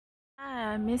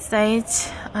Miss H.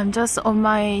 I'm just on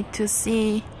my way to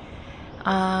see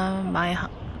my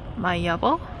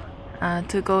yabo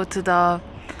to go to the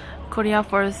Korea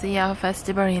Fourth Year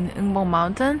Festival in Eungbok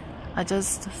Mountain. I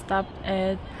just stopped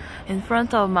in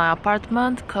front of my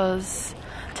apartment because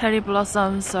cherry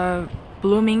blossoms are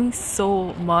blooming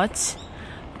so much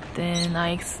than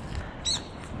I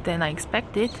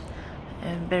expected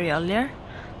and very earlier.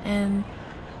 And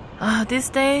these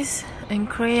days in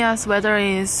Korea's weather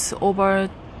is over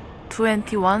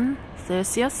 21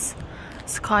 Celsius.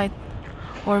 It's quite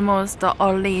almost the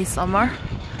early summer.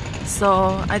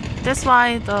 So that's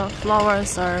why the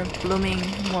flowers are blooming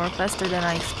more faster than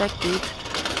I expected.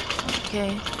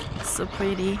 Okay, so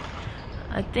pretty.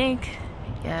 I think,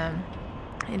 yeah,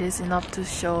 it is enough to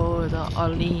show the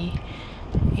early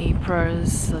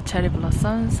April's cherry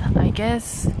blossoms. I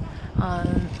guess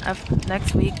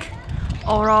next week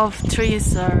all of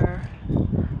trees are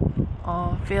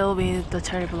filled with the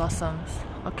cherry blossoms.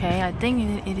 Okay, I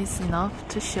think it is enough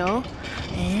to show,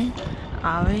 and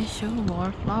I will show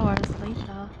more flowers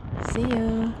later. See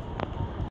you.